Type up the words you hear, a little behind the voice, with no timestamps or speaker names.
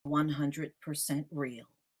100% Real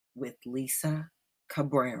with Lisa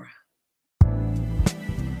Cabrera.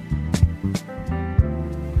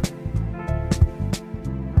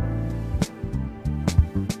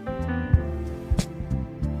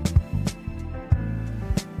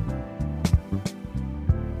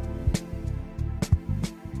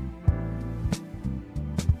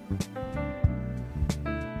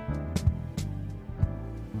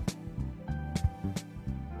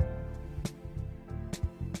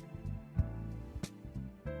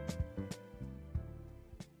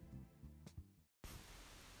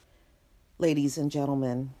 Ladies and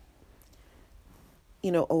gentlemen,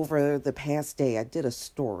 over the past day, I did a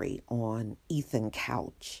story on Ethan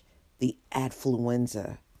Couch, the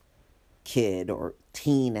Affluenza kid or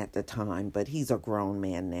teen at the time, but he's a grown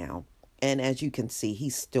man now. And as you can see, he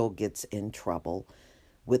still gets in trouble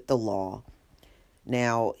with the law.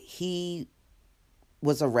 Now, he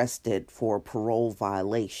was arrested for parole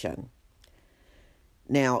violation.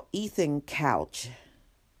 Now, Ethan Couch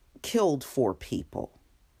killed 4 people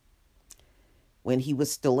when he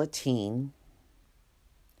was still a teen,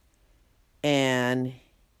 and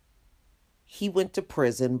he went to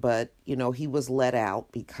prison, but, he was let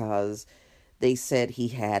out because they said he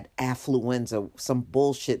had affluenza, some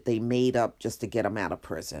bullshit they made up just to get him out of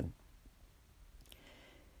prison.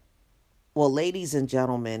 Well, ladies and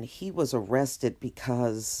gentlemen, he was arrested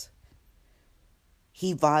because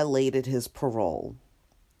he violated his parole,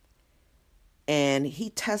 and he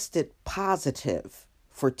tested positive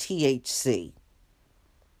for THC.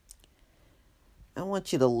 I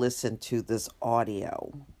want you to listen to this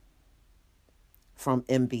audio from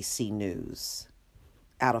NBC News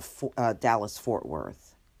out of Dallas, Fort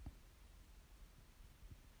Worth.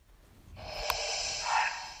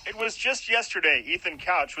 It was just yesterday Ethan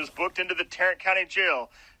Couch was booked into the Tarrant County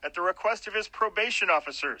Jail at the request of his probation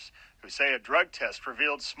officers, who say a drug test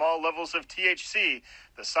revealed small levels of THC,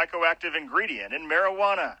 the psychoactive ingredient in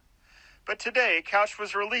marijuana. But today, Couch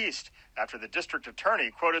was released after the district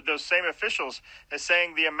attorney quoted those same officials as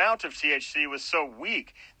saying the amount of THC was so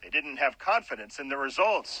weak they didn't have confidence in the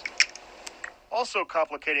results. Also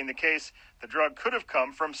complicating the case, the drug could have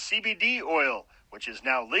come from CBD oil, which is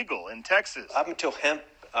now legal in Texas. Up until hemp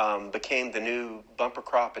became the new bumper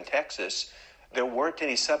crop in Texas, there weren't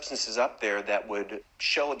any substances up there that would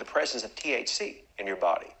show the presence of THC in your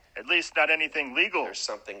body. At least not anything legal. There's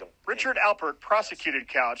something. Richard Alpert prosecuted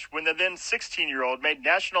Couch when the then 16-year-old made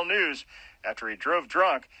national news after he drove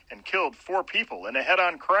drunk and killed 4 people in a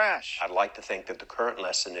head-on crash. I'd like to think that the current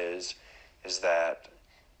lesson is that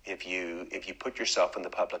if you put yourself in the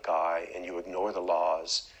public eye and you ignore the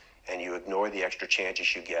laws and you ignore the extra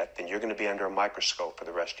chances you get, then you're going to be under a microscope for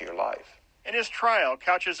the rest of your life. In his trial,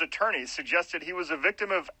 Couch's attorneys suggested he was a victim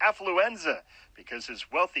of affluenza because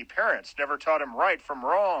his wealthy parents never taught him right from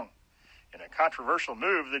wrong. In a controversial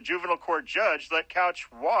move, the juvenile court judge let Couch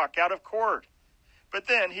walk out of court. But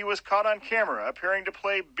then he was caught on camera appearing to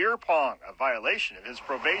play beer pong, a violation of his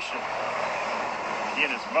probation. He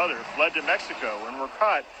and his mother fled to Mexico and were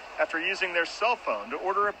caught after using their cell phone to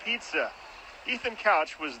order a pizza. Ethan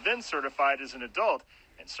Couch was then certified as an adult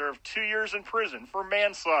and served 2 years in prison for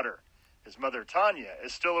manslaughter. His mother, Tanya,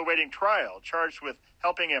 is still awaiting trial, charged with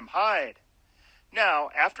helping him hide.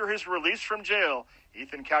 Now, after his release from jail,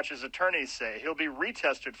 Ethan Couch's attorneys say he'll be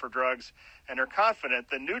retested for drugs and are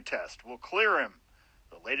confident the new test will clear him.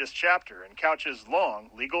 The latest chapter in Couch's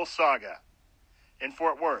long legal saga. In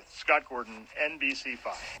Fort Worth, Scott Gordon,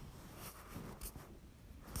 NBC5.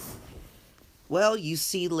 Well, you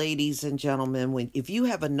see, ladies and gentlemen, if you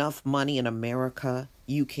have enough money in America,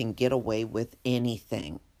 you can get away with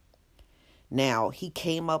anything. Now, he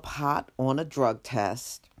came up hot on a drug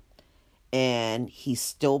test, and he's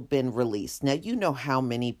still been released. Now, you know how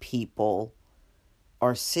many people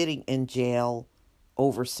are sitting in jail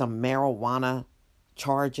over some marijuana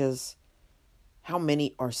charges? How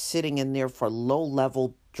many are sitting in there for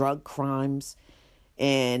low-level drug crimes?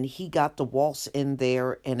 And he got the waltz in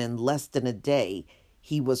there, and in less than a day,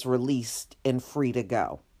 he was released and free to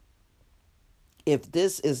go. If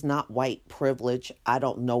this is not white privilege, I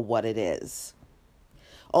don't know what it is.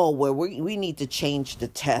 Oh, well, we need to change the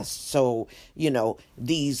test so,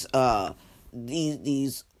 these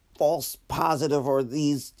false positive or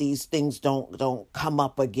these things don't come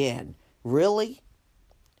up again. Really?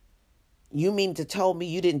 You mean to tell me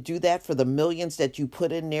you didn't do that for the millions that you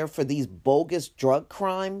put in there for these bogus drug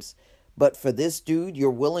crimes? But for this dude, you're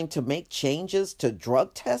willing to make changes to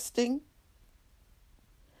drug testing?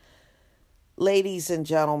 Ladies and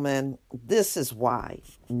gentlemen, this is why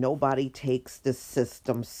nobody takes this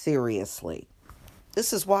system seriously.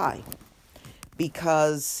 This is why.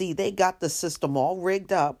 Because, see, they got the system all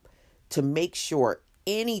rigged up to make sure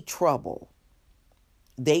any trouble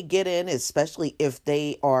they get in, especially if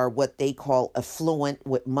they are what they call affluent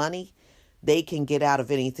with money, they can get out of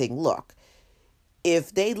anything. Look,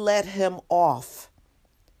 if they let him off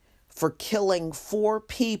for killing 4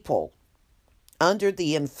 people under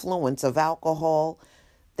the influence of alcohol,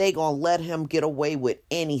 they gonna let him get away with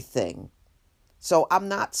anything. So I'm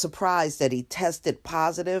not surprised that he tested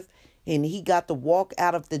positive and he got to walk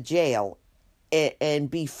out of the jail and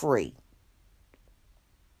be free.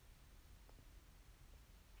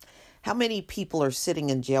 How many people are sitting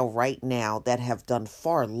in jail right now that have done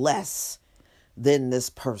far less than this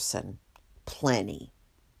person? Plenty.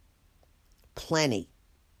 Plenty.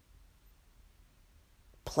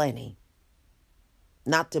 Plenty.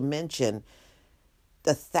 Not to mention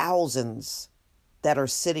the thousands that are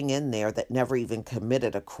sitting in there that never even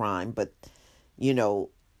committed a crime, but,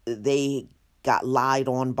 they got lied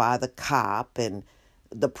on by the cop and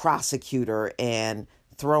the prosecutor and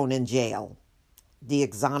thrown in jail. The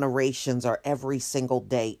exonerations are every single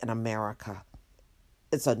day in America.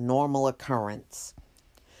 It's a normal occurrence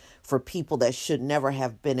for people that should never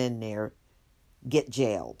have been in there get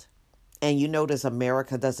jailed. And you notice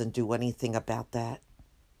America doesn't do anything about that.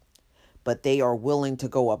 But they are willing to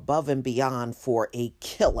go above and beyond for a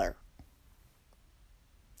killer.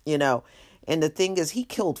 And the thing is, he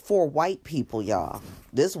killed 4 white people, y'all.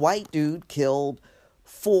 This white dude killed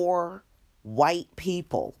 4 white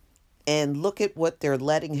people. And look at what they're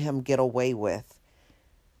letting him get away with.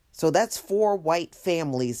 So that's 4 white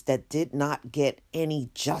families that did not get any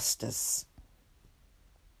justice.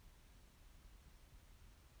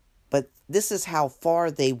 But this is how far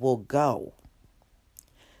they will go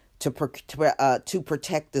to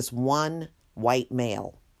protect this one white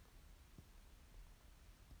male.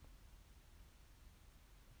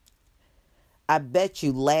 I bet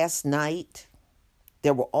you last night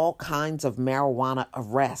there were all kinds of marijuana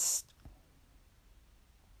arrests.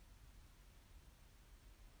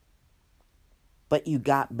 But you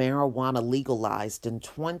got marijuana legalized in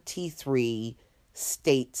 23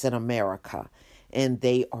 states in America. And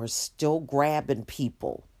they are still grabbing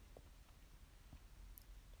people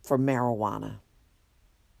for marijuana.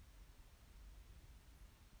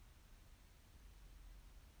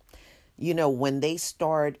 When they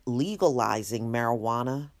start legalizing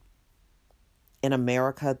marijuana in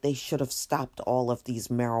America, they should have stopped all of these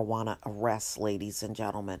marijuana arrests, ladies and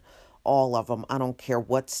gentlemen. All of them. I don't care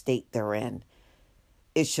what state they're in.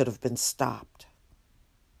 It should have been stopped.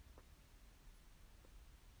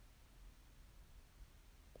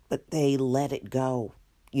 But they let it go.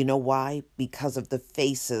 You know why? Because of the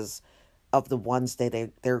faces of the ones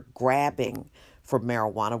that they're grabbing for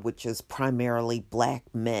marijuana, which is primarily black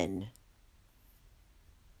men.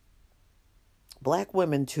 Black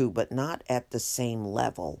women too, but not at the same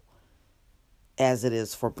level as it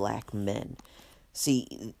is for black men.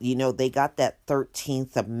 See, they got that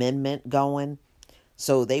 13th Amendment going.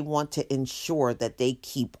 So they want to ensure that they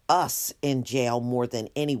keep us in jail more than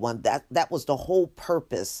anyone. That was the whole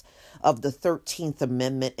purpose of the 13th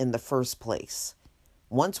Amendment in the first place.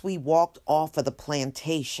 Once we walked off of the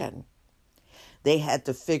plantation, they had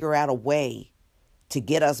to figure out a way to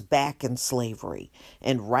get us back in slavery.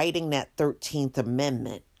 And writing that 13th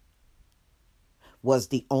Amendment was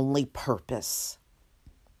the only purpose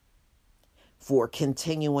for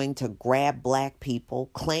continuing to grab black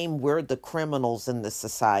people, claim we're the criminals in the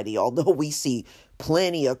society, although we see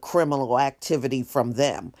plenty of criminal activity from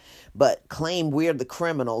them, but claim we're the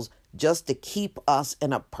criminals just to keep us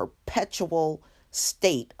in a perpetual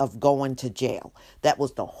state of going to jail. That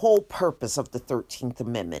was the whole purpose of the 13th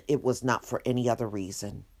Amendment. It was not for any other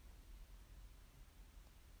reason.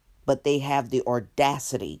 But they have the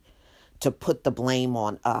audacity to put the blame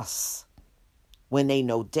on us when they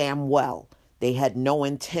know damn well they had no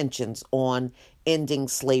intentions on ending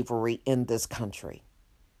slavery in this country.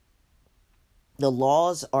 The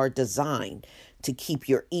laws are designed to keep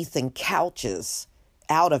your Ethan Couches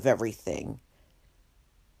out of everything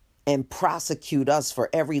and prosecute us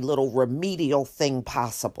for every little remedial thing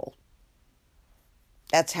possible.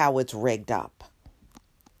 That's how it's rigged up.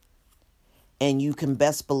 And you can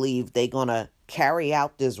best believe they're going to carry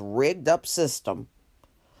out this rigged up system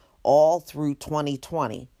all through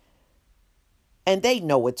 2020. And they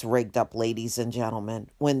know it's rigged up, ladies and gentlemen,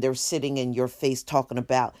 when they're sitting in your face talking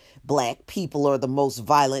about black people are the most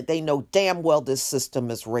violent. They know damn well this system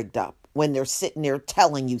is rigged up when they're sitting there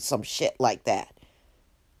telling you some shit like that.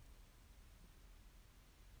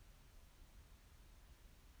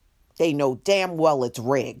 They know damn well it's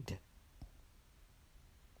rigged.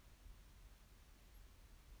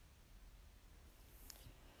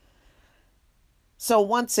 So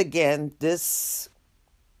once again, this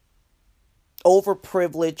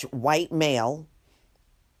overprivileged white male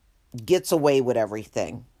gets away with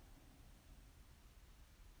everything.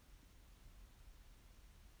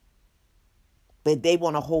 But they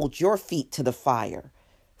want to hold your feet to the fire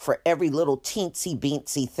for every little teensy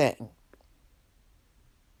beensy thing.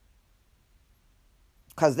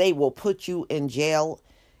 Because they will put you in jail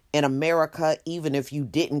in America even if you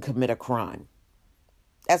didn't commit a crime.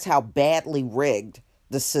 That's how badly rigged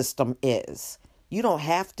the system is. You don't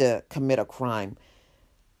have to commit a crime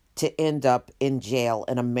to end up in jail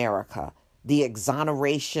in America. The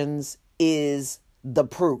exonerations is the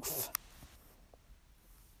proof.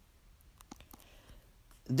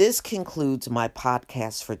 This concludes my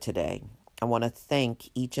podcast for today. I want to thank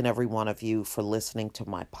each and every one of you for listening to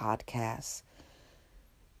my podcast.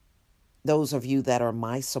 Those of you that are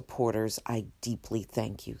my supporters, I deeply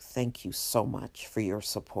thank you. Thank you so much for your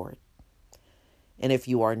support. And if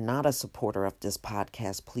you are not a supporter of this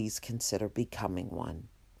podcast, please consider becoming one.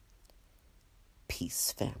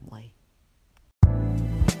 Peace, family.